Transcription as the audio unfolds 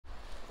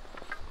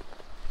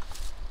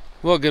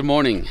Well, good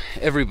morning,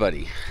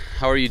 everybody.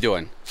 How are you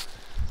doing?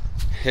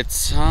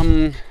 It's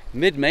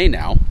mid-May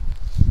now,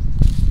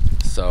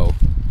 so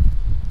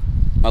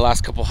my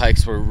last couple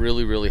hikes were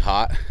really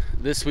hot.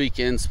 This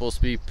weekend's supposed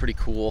to be pretty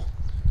cool.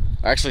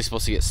 Actually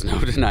supposed to get snow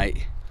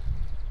tonight,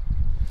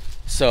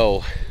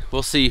 so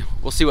we'll see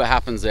what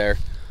happens there.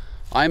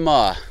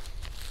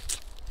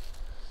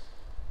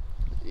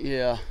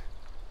 Yeah,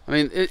 I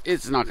mean,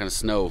 it's not gonna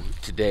snow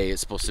today.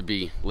 It's supposed to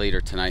be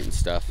later tonight and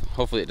stuff.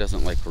 Hopefully it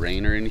doesn't like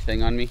rain or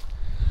anything on me.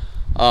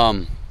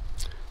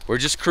 We're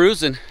just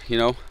cruising,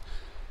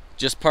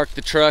 just parked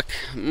the truck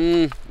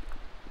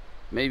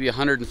maybe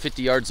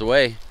 150 yards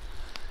away,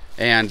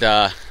 and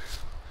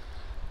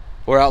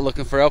we're out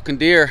looking for elk and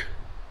deer,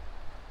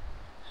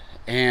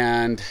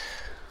 and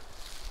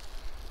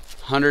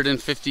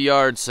 150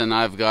 yards and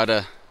I've got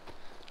a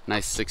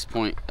nice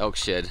 6-point elk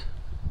shed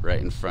right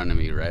in front of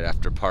me right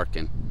after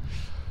parking.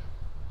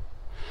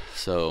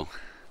 So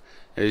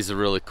he's a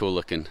really cool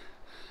looking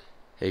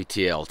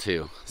ATL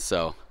too.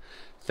 So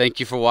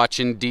thank you for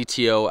watching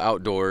DTO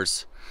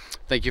Outdoors.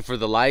 Thank you for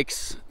the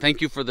likes.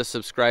 Thank you for the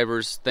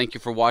subscribers. Thank you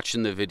for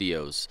watching the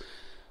videos.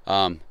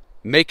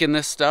 Making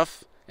this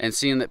stuff and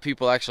seeing that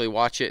people actually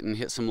watch it and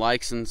hit some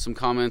likes and some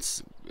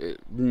comments, it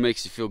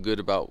makes you feel good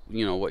about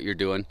what you're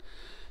doing,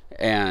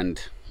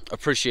 and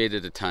appreciate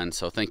it a ton.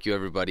 So thank you,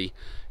 everybody,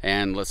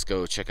 and let's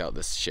go check out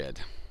this shed.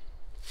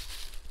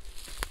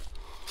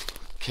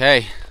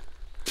 Okay,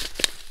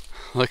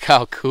 look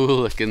how cool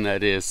looking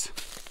that is.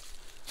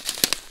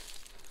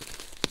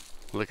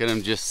 Look at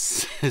him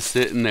just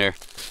sitting there,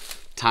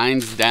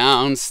 tines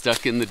down,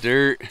 stuck in the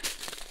dirt.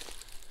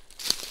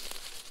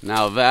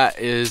 Now that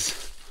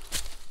is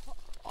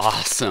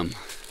awesome.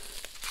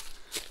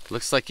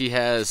 Looks like he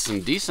has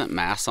some decent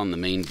mass on the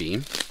main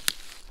beam.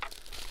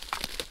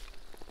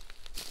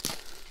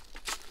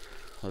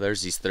 Oh,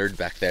 there's his third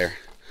back there.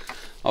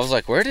 I was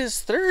like, where did his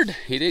third?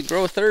 He didn't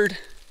grow a third.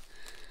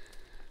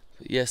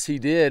 But yes, he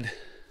did.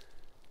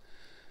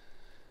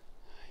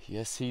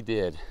 Yes, he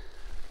did.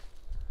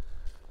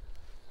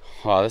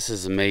 Wow, this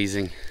is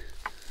amazing.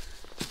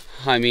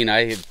 I mean,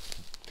 I've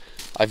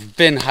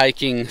been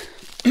hiking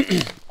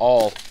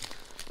all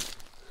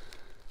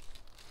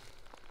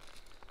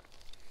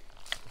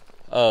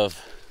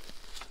of,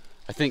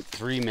 I think,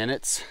 3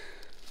 minutes.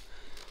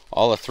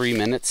 All of 3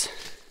 minutes.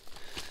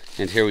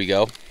 And here we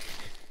go.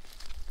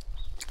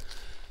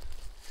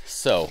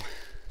 So,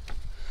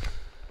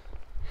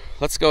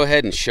 let's go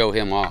ahead and show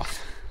him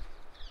off.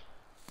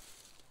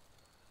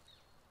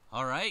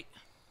 All right.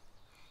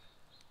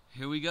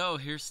 Here we go.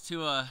 Here's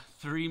to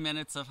 3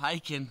 minutes of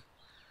hiking.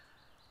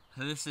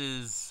 This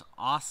is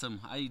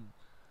awesome. I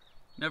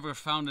never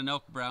found an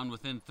elk brown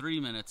within 3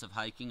 minutes of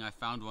hiking. I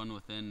found one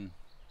within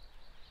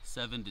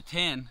 7 to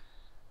 10.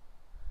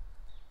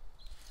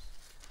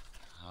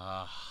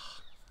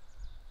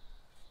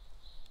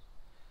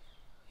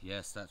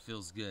 Yes, that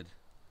feels good.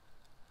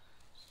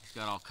 He's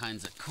got all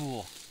kinds of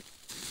cool.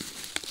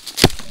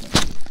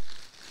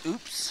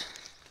 Oops.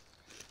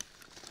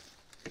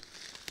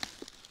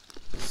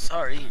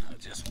 Sorry, I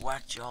just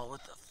whacked y'all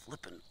with a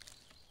flippin'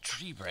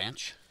 tree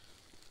branch.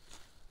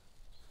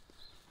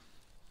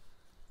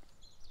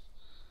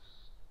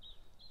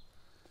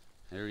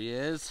 There he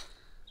is.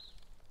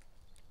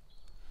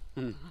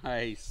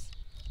 Nice.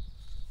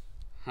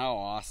 How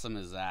awesome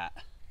is that?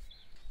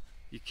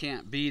 You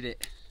can't beat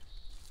it.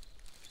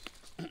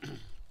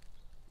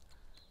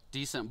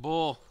 Decent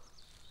bull.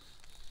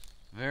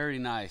 Very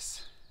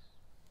nice.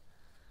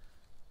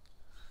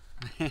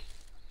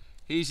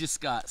 He's just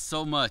got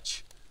so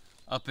much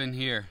up in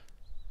here.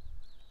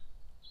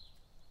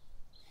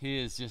 He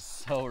is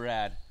just so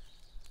rad.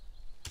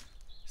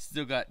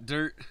 Still got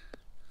dirt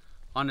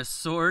on his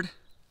sword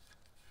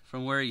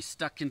from where he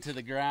stuck into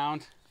the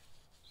ground.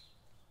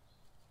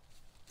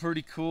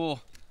 Pretty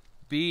cool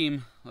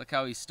beam. Look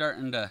how he's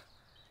starting to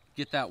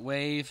get that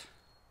wave.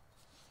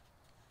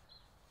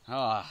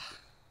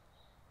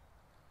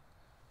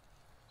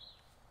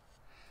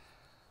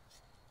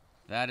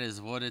 That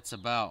is what it's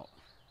about.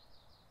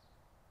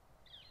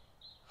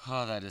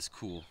 Oh, that is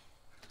cool.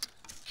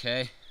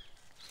 Okay,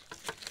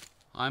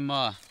 I'm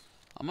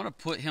gonna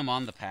put him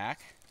on the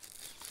pack,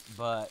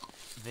 but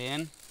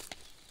then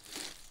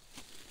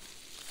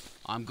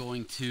I'm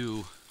going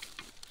to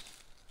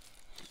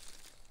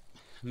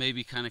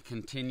maybe kind of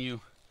continue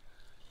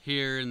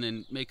here and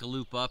then make a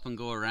loop up and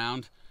go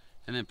around,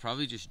 and then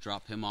probably just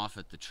drop him off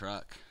at the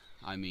truck.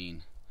 I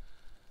mean,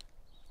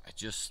 I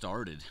just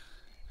started,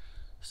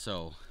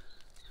 so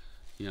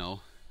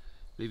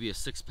maybe a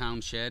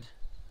 6-pound shed,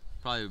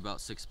 probably about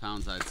 6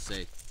 pounds, I'd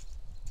say.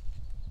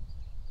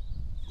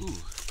 Ooh,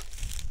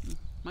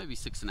 might be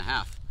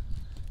 6.5,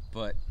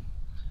 but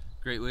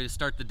great way to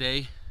start the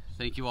day.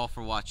 Thank you all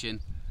for watching,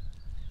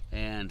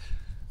 and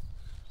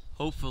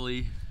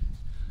hopefully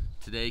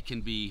today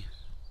can be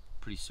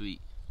pretty sweet.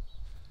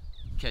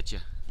 Catch ya.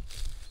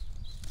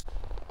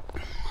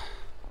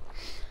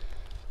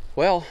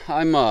 Well,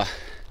 I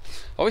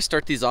always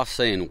start these off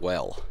saying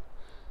well.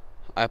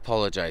 I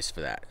apologize for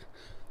that.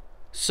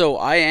 So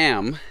I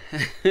am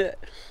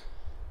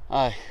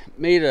I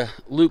made a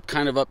loop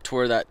kind of up to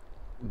where that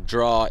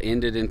draw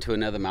ended into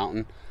another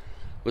mountain.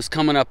 Was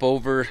coming up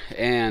over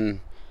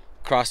and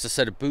crossed a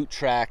set of boot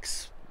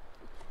tracks,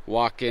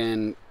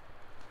 walking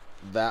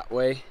that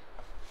way.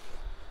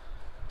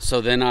 So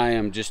then I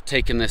am just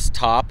taking this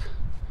top-ish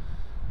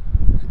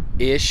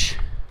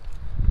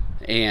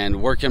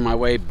and working my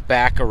way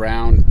back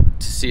around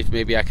to see if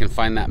maybe I can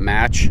find that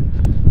match.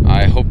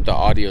 I hope the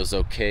audio's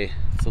okay.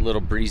 It's a little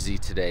breezy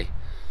today.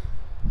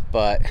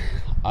 But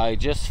I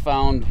just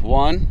found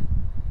one.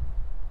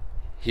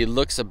 He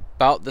looks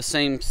about the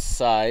same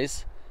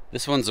size.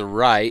 This one's a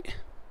right.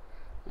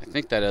 I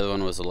think that other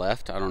one was a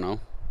left. I don't know.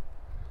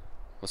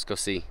 Let's go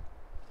see.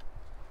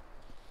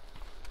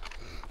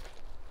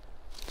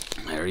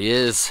 There he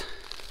is.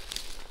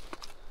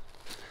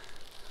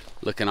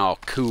 Looking all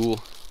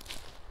cool.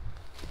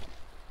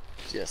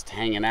 Just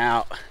hanging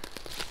out.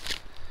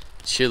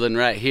 Chilling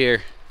right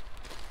here.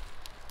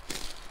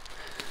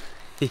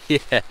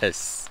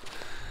 Yes.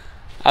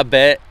 I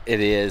bet it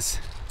is.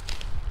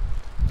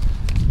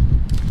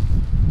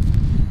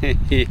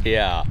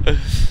 Yeah.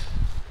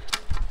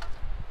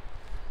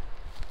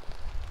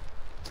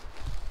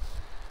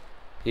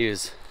 He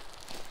was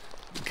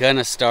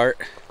gonna start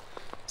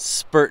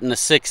spurting a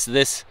 6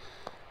 this,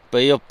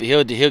 but he'll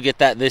get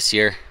that this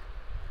year.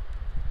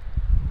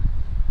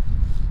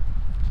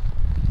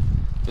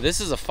 But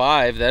this is a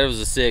 5. That was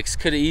a 6.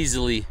 Could have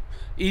easily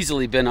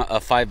been a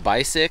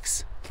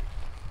 5x6.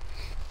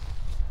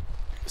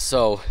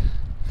 So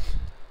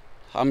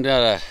I'm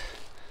gonna,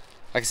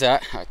 like I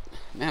said,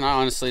 man, I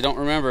honestly don't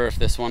remember if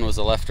this one was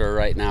a left or a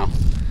right now.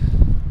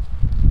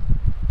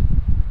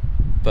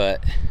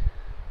 But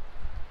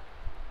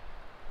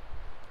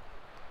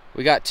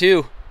we got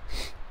 2.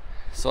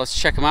 So let's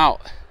check them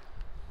out.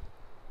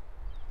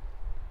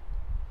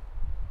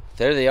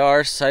 There they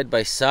are, side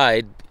by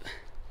side.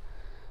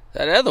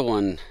 That other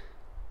one,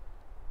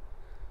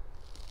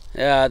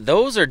 yeah,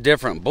 those are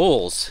different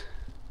bulls.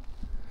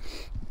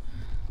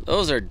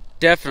 Those are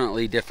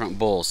definitely different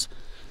bulls.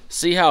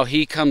 See how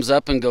he comes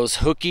up and goes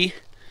hooky,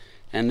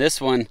 and this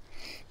one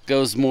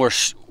goes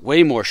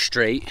way more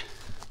straight.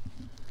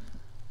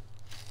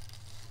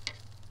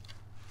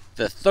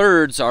 The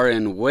thirds are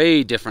in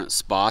way different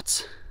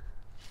spots.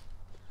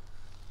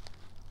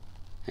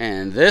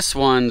 And this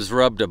one's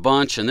rubbed a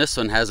bunch, and this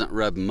one hasn't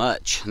rubbed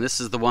much. And this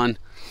is the one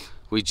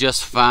we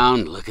just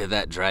found. Look at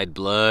that dried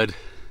blood.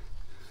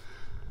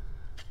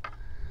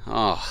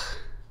 Oh,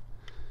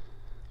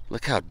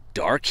 look how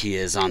dark he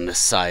is on this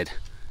side.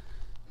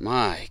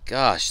 My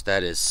gosh,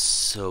 that is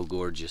so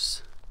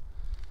gorgeous.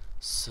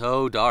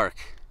 So dark.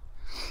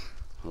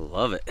 I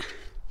love it.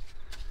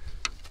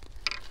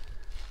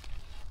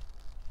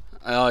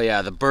 Oh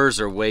yeah, the burrs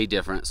are way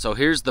different. So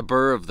here's the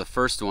burr of the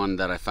first one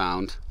that I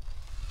found.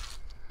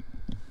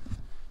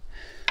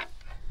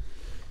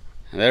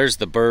 There's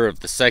the burr of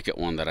the second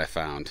one that I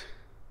found.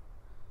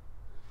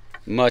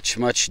 Much,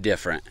 much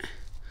different.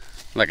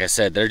 Like I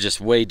said, they're just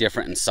way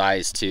different in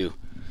size too.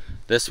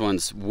 This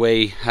one's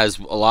has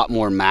a lot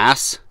more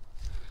mass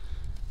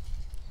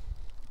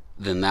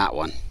than that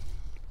one.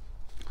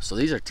 So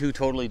these are 2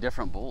 totally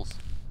different bulls.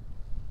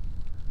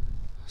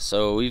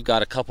 So we've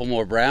got a couple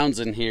more browns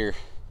in here.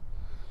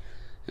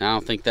 And I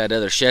don't think that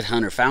other shed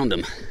hunter found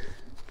them,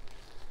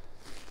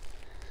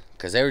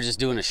 because they were just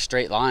doing a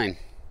straight line.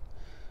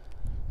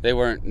 They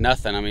weren't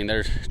nothing. I mean,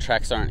 their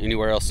tracks aren't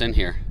anywhere else in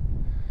here.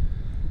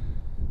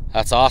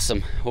 That's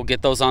awesome. We'll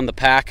get those on the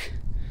pack,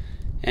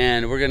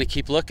 and we're gonna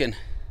keep looking.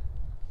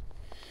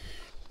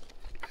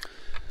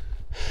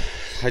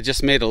 I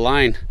just made a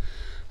line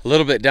a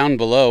little bit down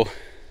below,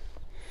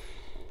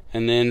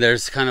 and then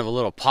there's kind of a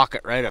little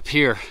pocket right up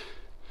here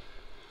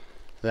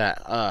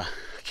that I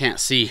can't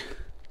see.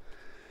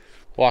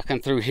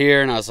 Walking through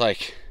here, and I was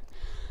like,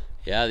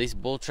 yeah, these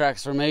bull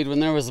tracks were made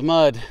when there was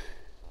mud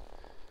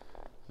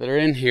that are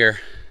in here.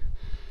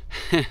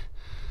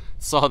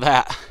 Saw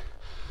that.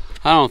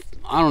 I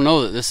don't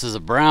know that this is a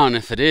brown.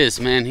 If it is,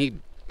 man, he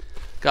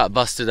got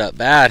busted up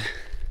bad.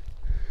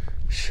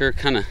 Sure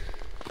kind of.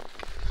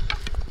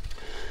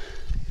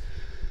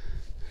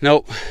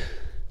 Nope.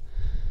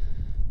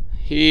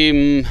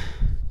 He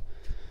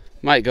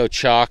might go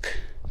chalk.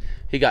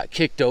 He got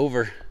kicked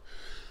over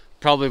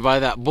probably by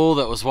that bull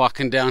that was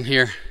walking down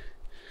here,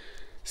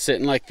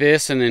 sitting like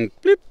this, and then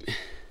bloop,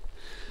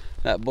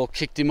 that bull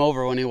kicked him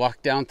over when he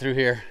walked down through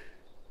here.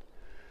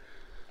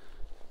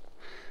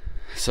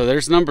 So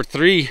there's number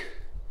 3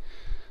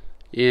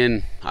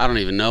 in, I don't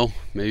even know,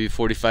 maybe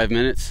 45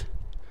 minutes.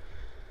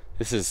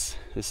 This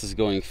is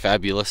going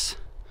fabulous.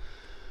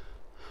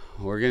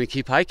 We're gonna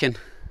keep hiking,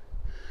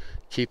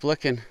 keep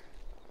looking,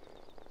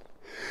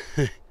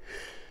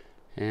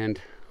 and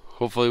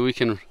hopefully we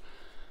can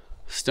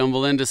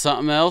stumble into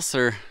something else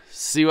or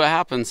see what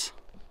happens.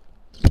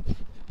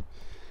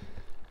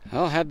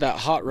 Well, I had that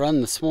hot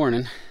run this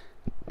morning,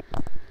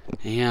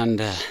 and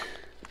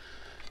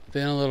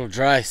been a little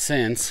dry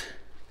since.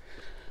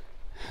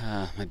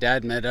 My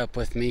dad met up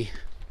with me,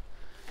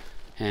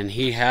 and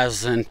he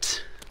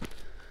hasn't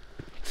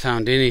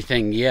found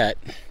anything yet.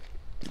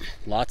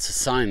 Lots of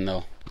sign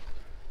though.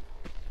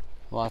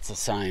 Lots of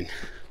sign.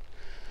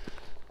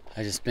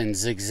 I just been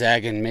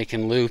zigzagging,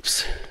 making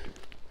loops,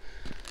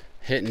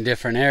 hitting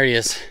different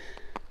areas.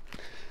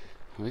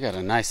 We got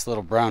a nice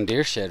little brown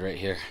deer shed right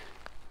here.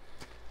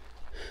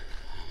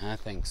 That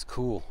thing's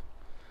cool.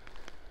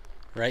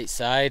 Right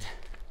side.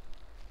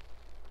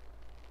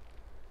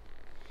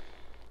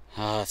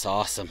 Oh, that's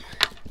awesome.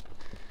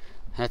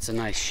 That's a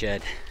nice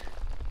shed.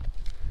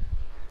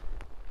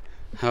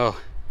 Oh,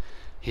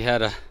 he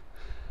had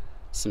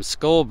some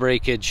skull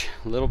breakage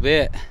a little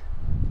bit.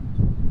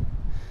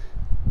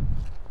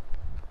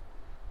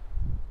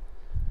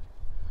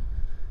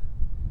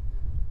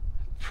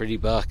 Pretty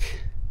buck.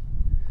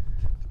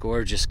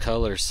 Gorgeous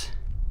colors.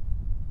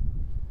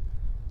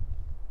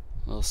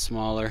 A little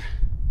smaller.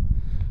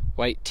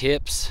 White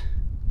tips.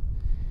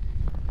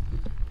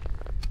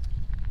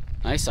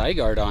 Nice eye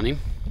guard on him.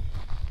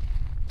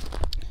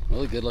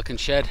 Really good looking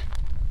shed.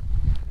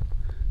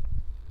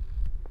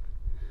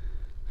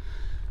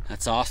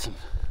 That's awesome.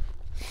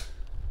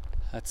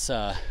 That's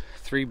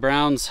 3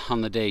 browns on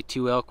the day,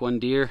 2 elk, 1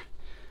 deer,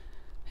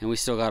 and we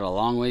still got a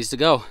long ways to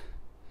go.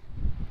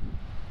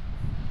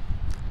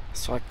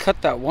 So I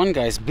cut that one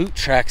guy's boot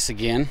tracks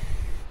again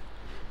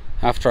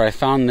after I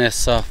found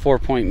this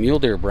 4-point mule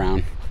deer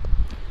brown,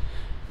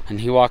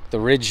 and he walked the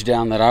ridge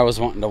down that I was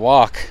wanting to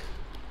walk,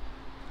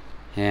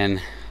 and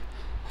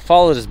I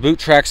followed his boot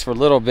tracks for a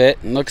little bit,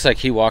 and looks like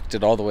he walked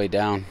it all the way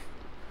down.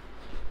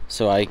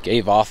 So I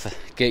gave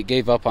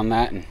up on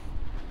that and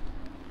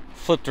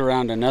flipped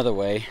around another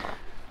way.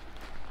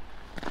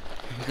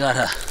 We got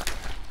a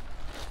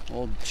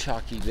old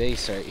chalky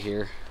base right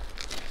here.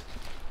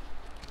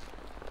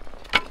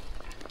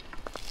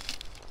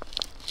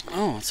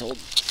 Oh, it's old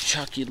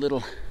chalky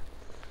little,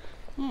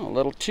 oh,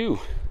 little 2.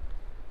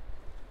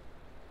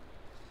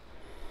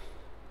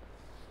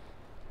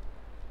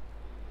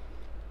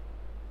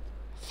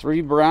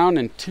 Three brown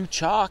and 2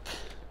 chalk.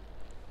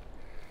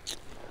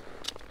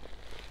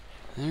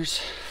 There's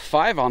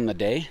 5 on the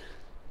day.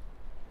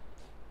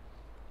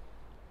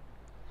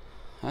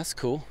 That's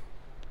cool.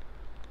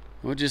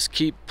 We'll just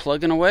keep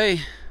plugging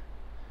away.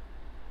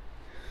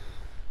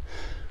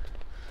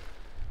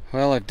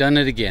 Well, I've done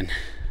it again.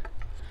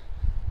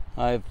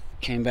 I've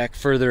came back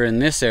further in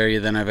this area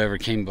than I've ever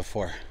came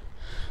before.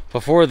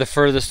 Before, the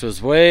furthest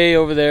was way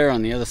over there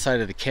on the other side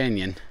of the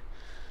canyon.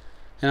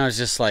 And I was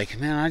just like,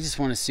 man, I just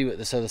want to see what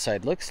this other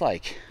side looks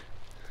like.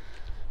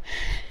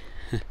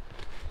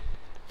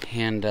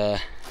 And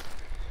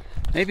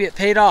maybe it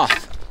paid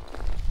off.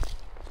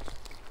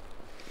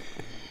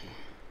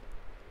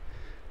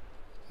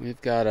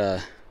 We've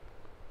got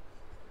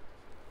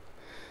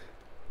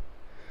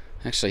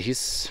actually,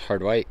 he's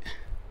hard white.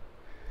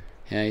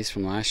 Yeah, he's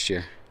from last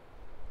year.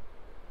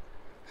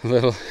 A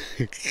little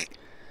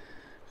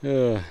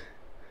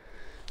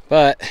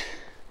but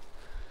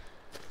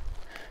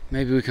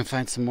maybe we can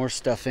find some more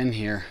stuff in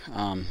here.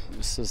 I'm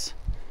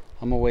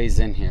a ways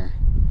in here.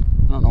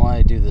 I don't know why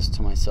I do this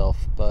to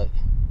myself, but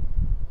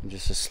I'm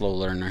just a slow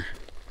learner.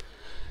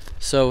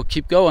 So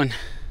keep going.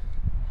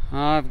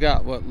 I've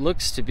got what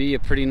looks to be a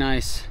pretty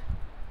nice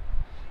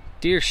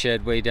deer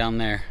shed way down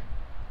there.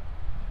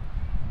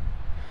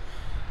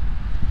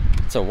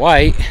 It's a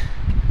white.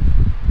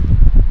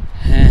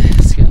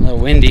 It's getting a little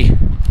windy.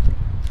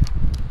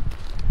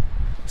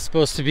 It's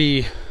supposed to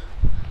be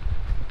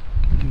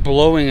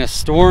blowing a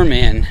storm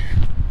in.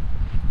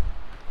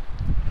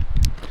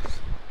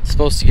 It's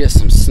supposed to get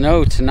some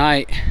snow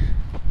tonight.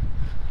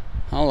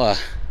 I'll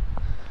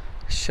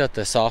shut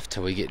this off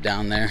till we get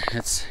down there.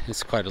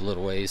 It's quite a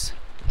little ways.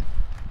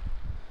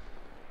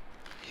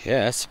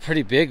 Yeah, it's a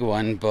pretty big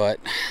one, but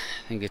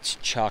I think it's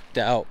chalked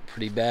out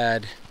pretty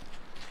bad.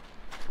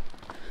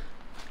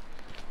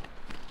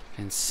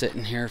 Been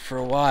sitting here for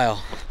a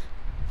while.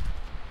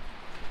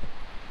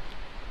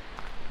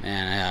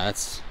 Man, yeah,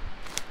 that's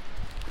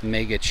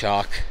mega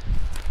chalk.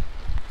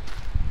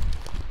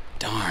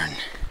 Darn.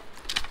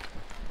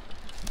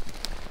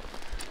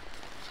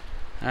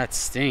 That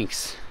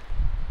stinks.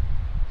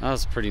 That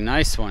was a pretty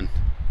nice one.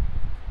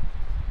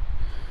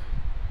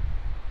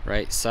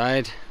 Right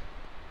side.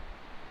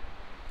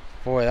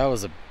 Boy, that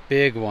was a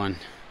big one.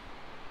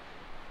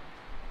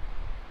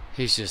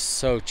 He's just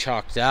so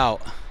chalked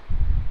out.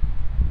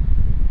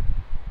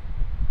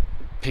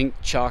 Pink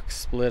chalk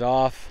split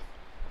off.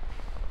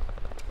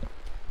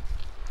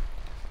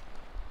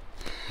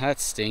 That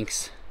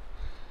stinks.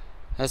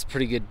 That's a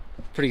pretty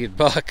good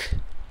buck.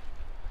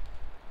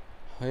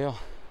 Well,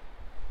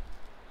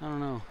 I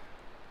don't know.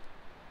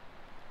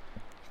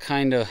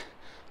 Kind of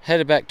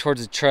headed back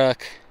towards the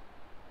truck.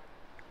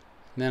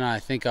 Then I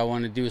think I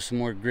want to do some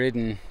more grid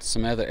in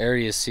some other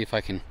areas, see if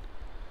I can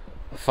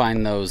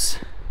find those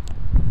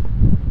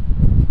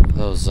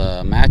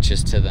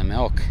matches to them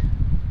elk.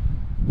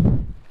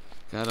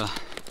 Got a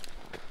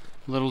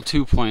little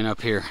 2-point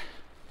up here.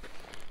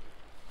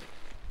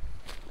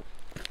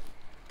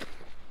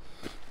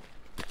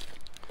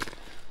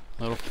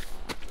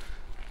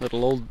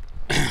 Little old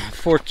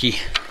forky.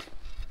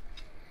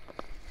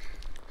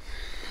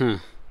 Huh.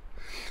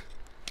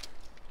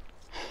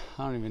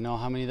 I don't even know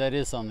how many that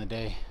is on the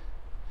day.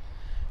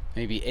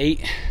 maybe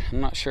 8,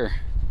 I'm not sure.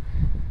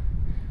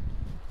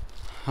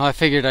 Well, I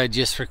figured I'd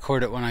just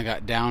record it when I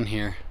got down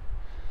here.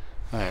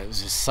 It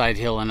was just side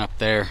hilling up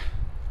there.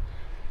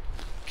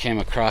 Came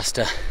across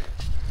a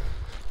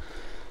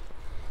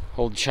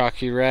old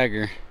chalky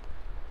ragger.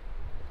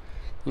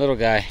 Little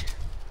guy.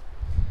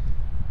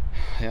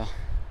 Yeah.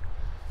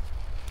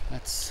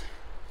 That's,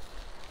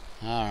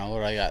 I don't know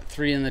what I got.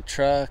 3 in the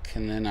truck,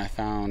 and then I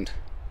found,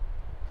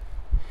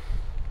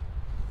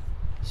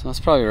 so that's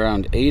probably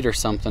around 8 or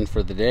something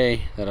for the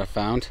day that I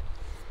found.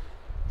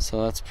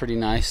 So that's pretty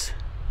nice.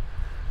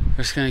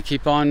 We're just gonna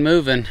keep on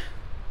moving.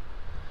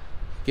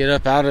 Get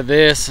up out of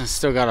this, and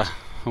still got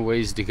a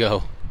ways to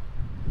go.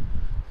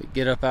 But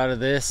get up out of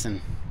this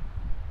and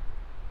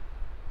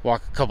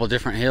walk a couple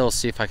different hills,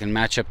 see if I can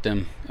match up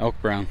them elk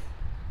brown.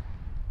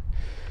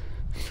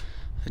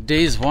 The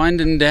day's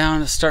winding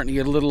down. It's starting to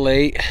get a little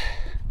late.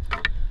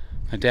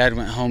 My dad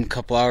went home a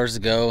couple hours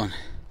ago, and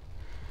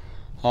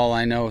all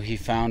I know he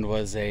found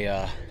was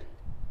a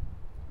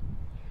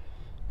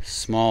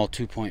small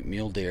 2-point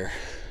mule deer.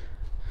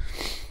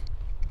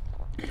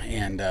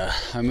 And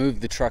I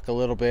moved the truck a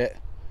little bit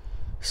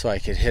so I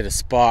could hit a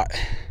spot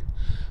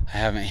I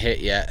haven't hit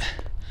yet.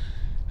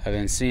 I've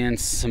been seeing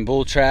some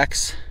bull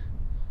tracks,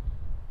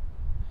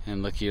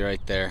 and looky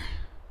right there.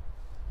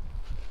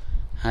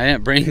 I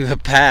didn't bring the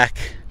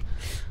pack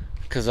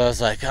because I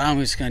was like, oh, I'm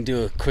just gonna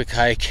do a quick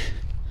hike.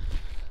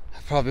 I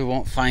probably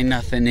won't find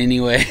nothing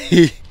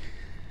anyway.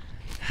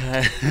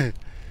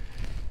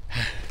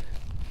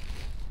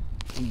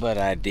 But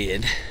I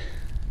did.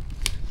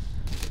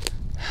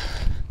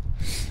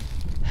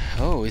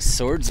 Oh, his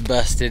sword's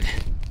busted.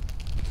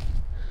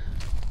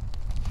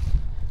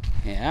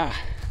 Yeah.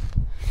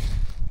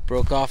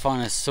 Broke off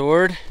on his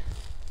sword.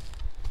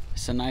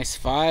 It's a nice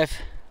 5.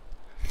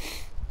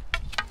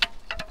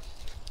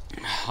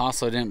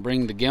 Also didn't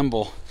bring the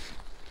gimbal,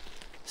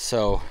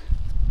 so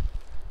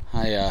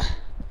I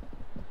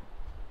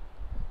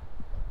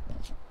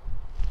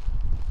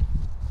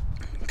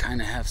kind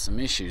of have some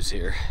issues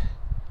here.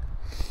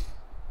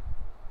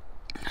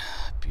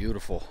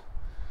 Beautiful.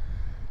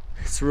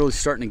 It's really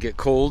starting to get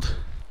cold.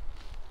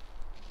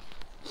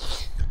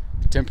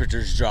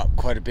 Temperatures dropped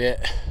quite a bit.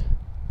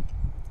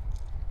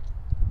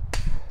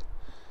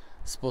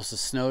 It's supposed to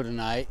snow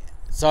tonight.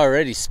 It's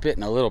already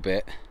spitting a little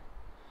bit.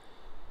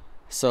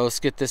 So let's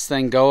get this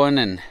thing going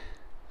and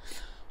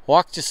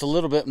walk just a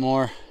little bit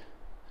more,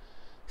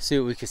 see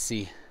what we can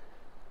see.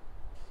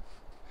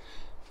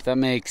 That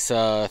makes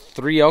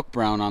 3 elk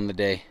brown on the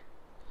day,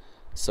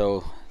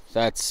 so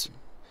that's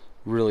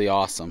really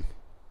awesome.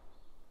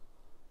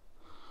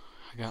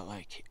 I got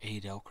like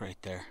 8 elk right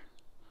there.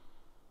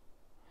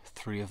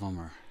 3 of them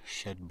are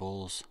shed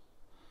bulls,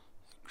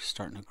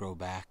 starting to grow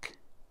back.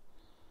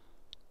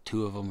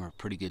 2 of them are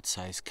pretty good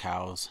sized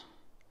cows.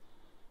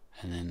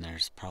 And then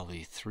there's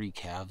probably 3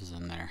 calves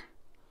in there.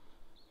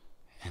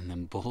 And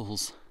then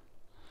bulls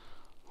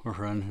were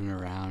running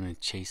around and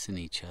chasing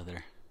each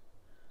other.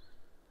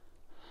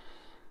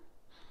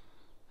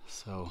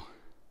 So,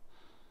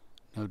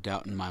 no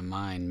doubt in my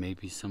mind,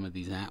 maybe some of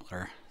these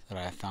antler that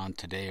I found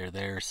today are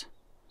theirs.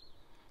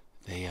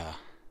 They,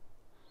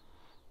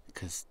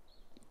 because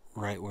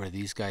right where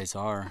these guys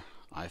are,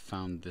 I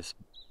found this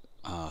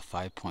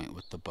 5-point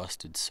with the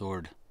busted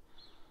sword.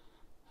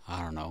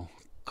 I don't know,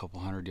 couple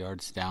 100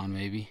 yards down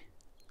maybe.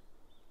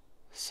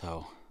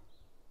 So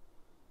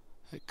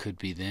it could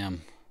be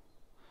them.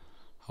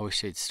 I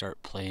wish they'd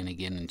start playing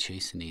again and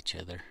chasing each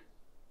other.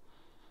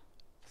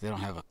 They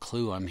don't have a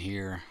clue I'm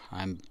here.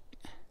 I'm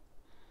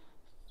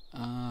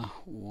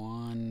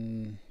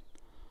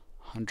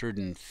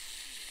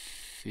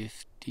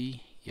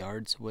 150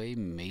 yards away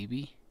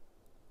maybe.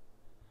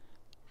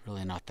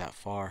 Really not that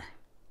far.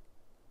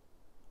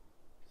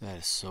 That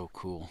is so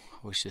cool.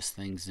 I wish this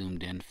thing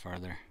zoomed in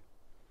farther.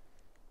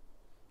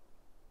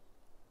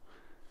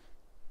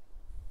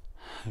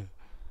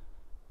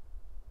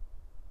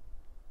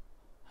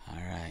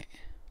 Alright,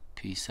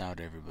 peace out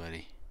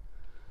everybody.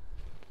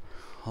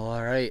 Well,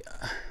 alright,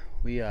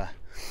 we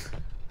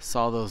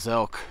saw those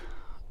elk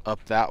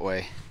up that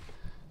way.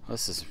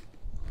 This is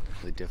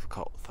really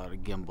difficult without a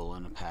gimbal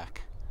in a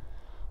pack.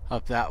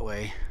 Up that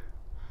way,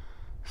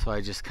 so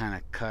I just kind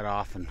of cut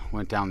off and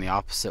went down the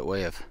opposite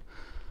way of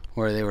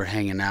where they were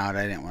hanging out.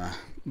 I didn't want to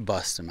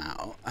bust them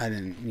out. I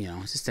didn't,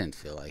 just didn't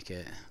feel like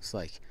it. It's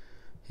like,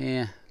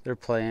 yeah, they're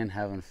playing,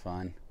 having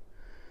fun.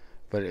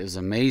 But it was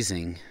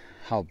amazing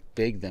how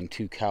big them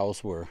 2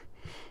 cows were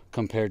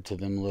compared to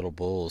them little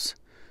bulls.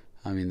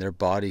 I mean, their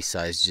body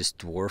size just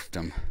dwarfed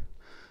them.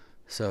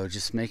 So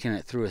just making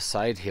it through a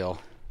side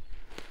hill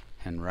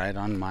and right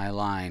on my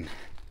line.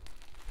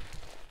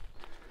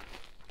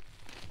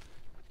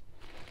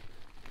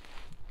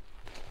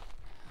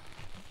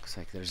 Looks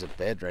like there's a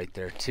bed right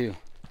there too.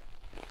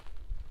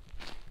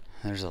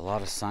 There's a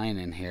lot of sign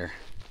in here.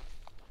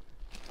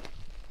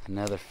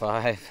 Another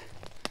 5.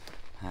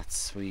 That's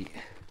sweet.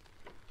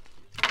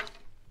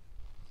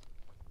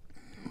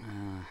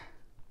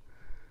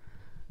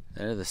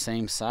 They're the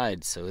same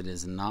side, so it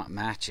is not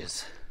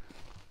matches.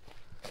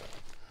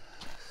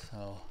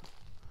 So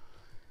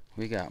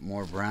we got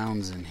more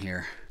browns in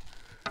here.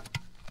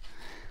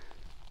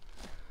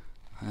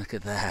 Look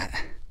at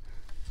that.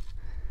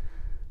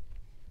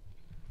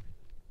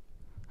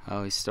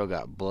 Oh, he's still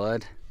got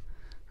blood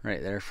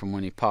right there from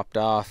when he popped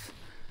off.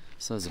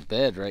 So there's a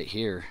bed right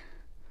here.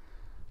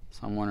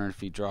 So I'm wondering if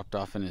he dropped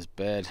off in his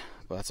bed.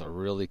 But that's a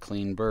really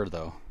clean bird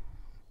though.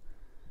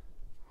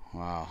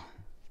 Wow.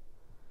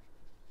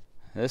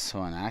 This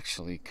one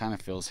actually kind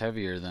of feels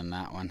heavier than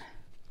that one.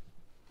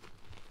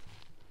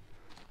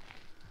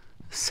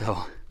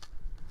 So,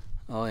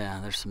 oh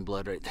yeah, there's some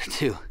blood right there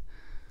too.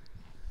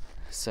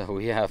 So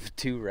we have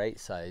two right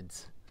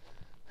sides.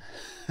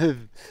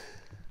 Okay.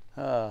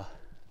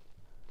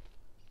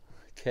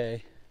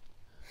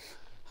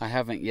 I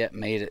haven't yet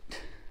made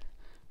it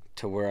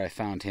to where I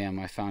found him.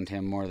 I found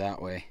him more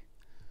that way.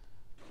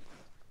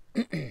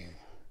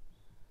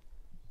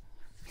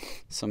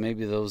 So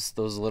maybe those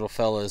little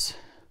fellas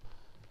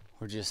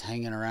were just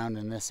hanging around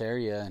in this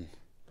area and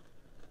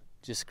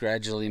just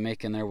gradually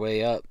making their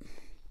way up.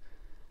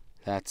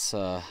 That's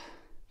 4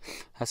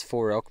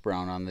 elk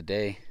brown on the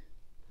day.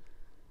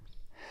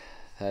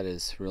 That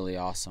is really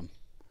awesome.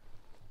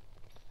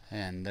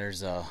 And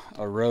there's a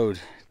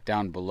road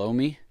down below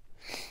me.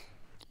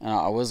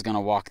 I was gonna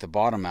walk the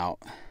bottom out.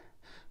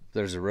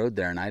 There's a road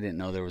there, and I didn't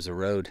know there was a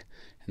road.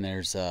 And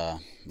there's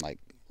like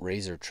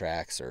razor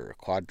tracks or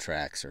quad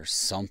tracks or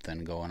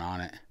something going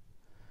on it.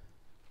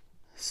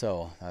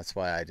 So that's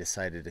why I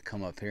decided to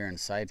come up here and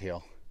side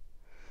hill,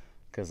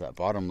 because that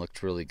bottom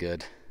looked really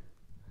good.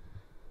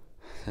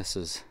 This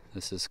is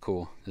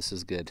cool. This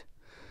is good.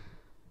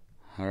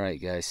 All right,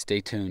 guys,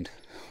 stay tuned.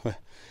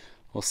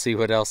 We'll see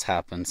what else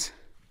happens.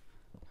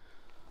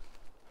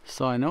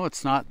 So I know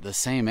it's not the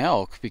same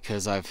elk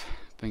because I've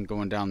been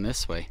going down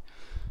this way,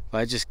 but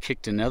I just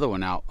kicked another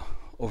one out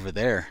over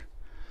there,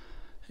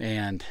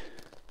 and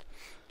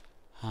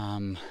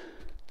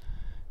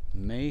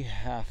may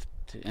have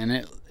to, and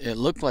it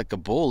looked like a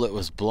bull. It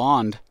was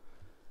blonde,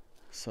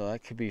 so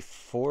that could be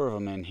 4 of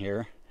them in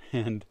here.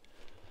 And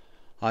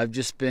I've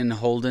just been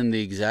holding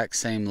the exact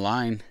same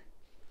line,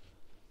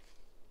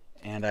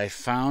 and I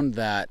found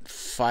that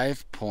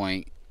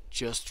 5-point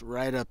just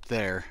right up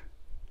there.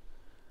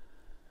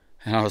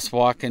 And I was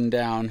walking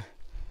down,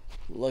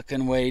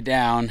 looking way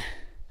down,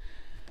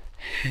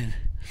 and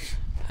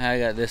I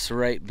got this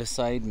right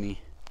beside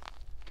me.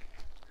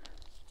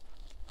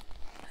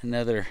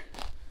 Another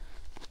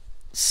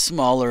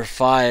smaller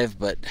 5,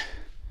 but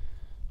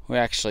we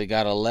actually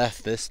got a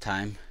left this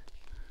time.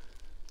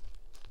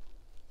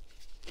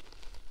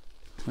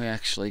 We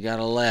actually got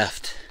a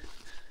left.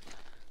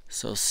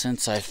 So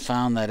since I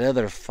found that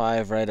other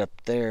 5 right up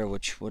there,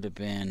 which would have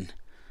been,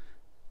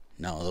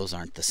 no, those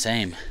aren't the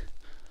same.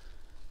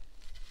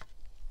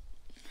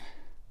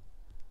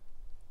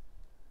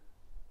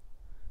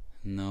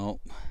 Nope.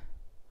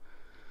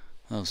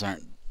 Those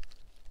aren't.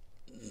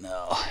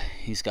 No,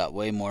 he's got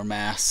way more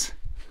mass.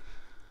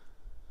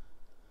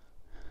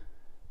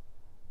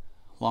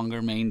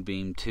 Longer main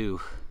beam too.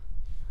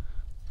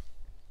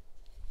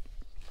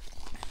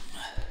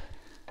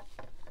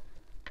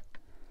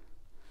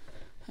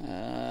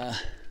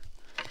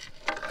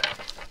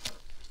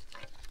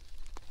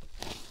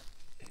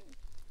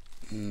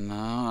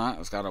 No,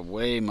 that's got a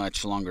way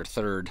much longer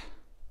third.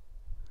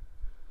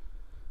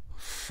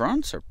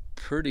 Fronts are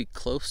pretty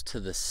close to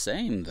the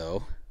same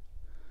though.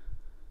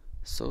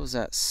 So is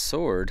that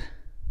sword.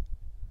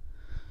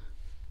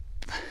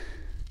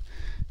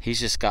 He's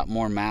just got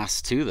more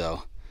mass too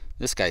though.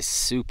 This guy's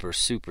super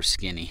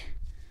skinny.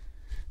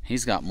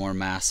 He's got more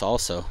mass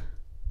also.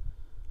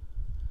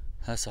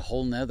 That's a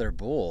whole nother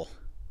bull.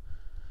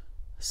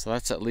 So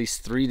that's at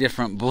least 3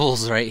 different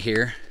bulls right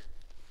here.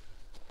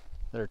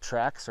 Their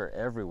tracks are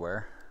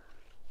everywhere.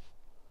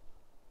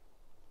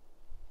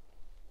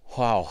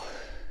 Wow.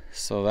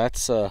 So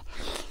that's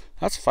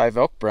 5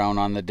 elk brown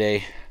on the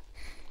day.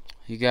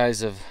 You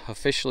guys have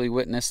officially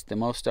witnessed the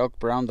most elk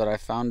brown that I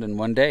found in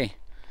one day.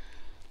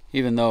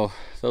 Even though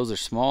those are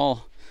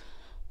small,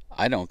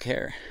 I don't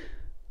care.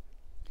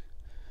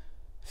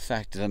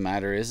 Fact of the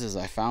matter is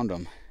I found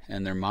them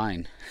and they're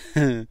mine.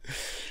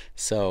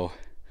 So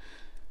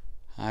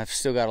I've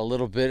still got a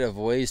little bit of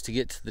ways to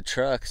get to the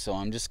truck, so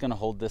I'm just gonna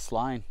hold this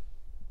line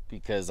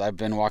because I've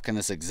been walking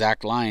this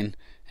exact line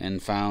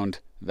and found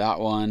that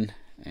one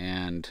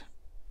and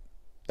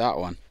that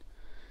one,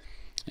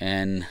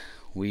 and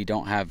we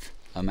don't have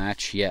a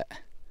match yet.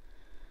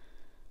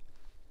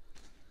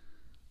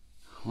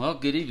 Well,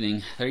 good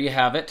evening. There you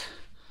have it.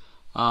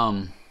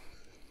 That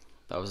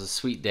was a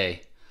sweet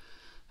day.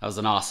 That was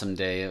an awesome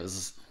day. It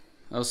was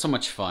so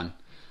much fun.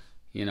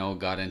 You know,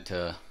 got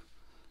into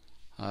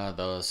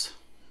those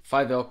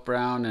 5 elk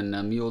brown and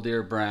a mule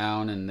deer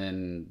brown, and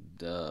then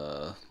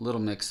a little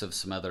mix of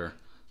some other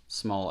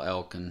small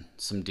elk and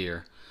some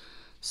deer.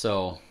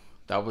 So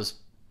that was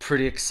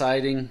pretty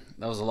exciting.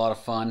 That was a lot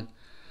of fun.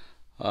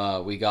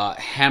 We got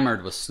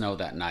hammered with snow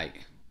that night.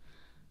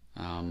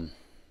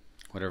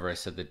 Whatever I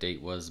said the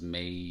date was,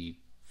 May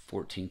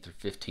 14th or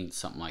 15th,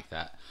 something like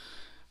that.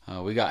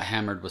 We got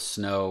hammered with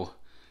snow,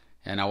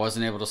 and I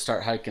wasn't able to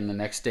start hiking the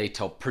next day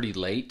till pretty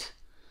late.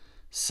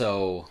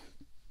 So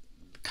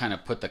kind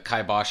of put the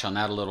kibosh on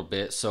that a little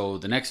bit. So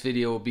the next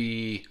video will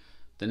be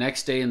the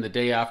next day and the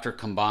day after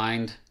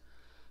combined.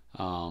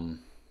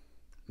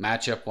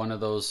 Match up one of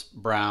those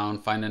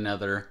brown, find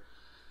another,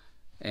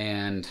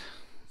 and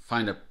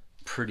find a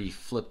pretty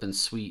flippin'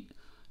 sweet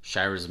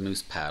Shira's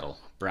Moose paddle,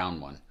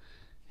 brown one.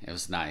 It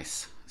was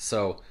nice.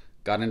 So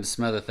got into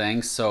some other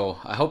things. So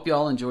I hope you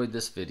all enjoyed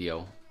this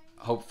video.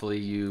 Hopefully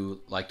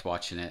you liked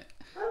watching it.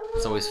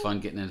 It's always fun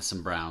getting into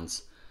some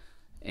browns.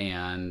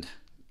 And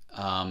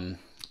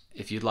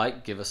if you'd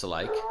like, give us a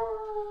like,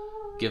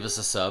 give us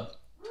a sub.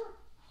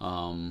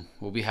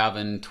 We'll be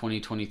having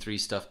 2023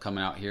 stuff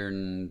coming out here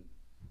in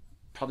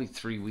probably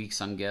 3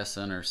 weeks, I'm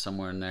guessing, or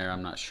somewhere in there.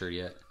 I'm not sure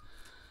yet.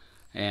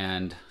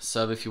 And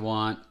sub if you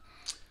want.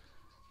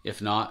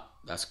 If not,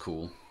 that's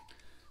cool.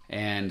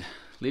 And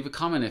leave a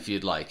comment if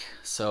you'd like.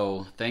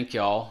 So thank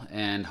y'all,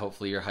 and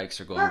hopefully your hikes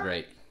are going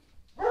great.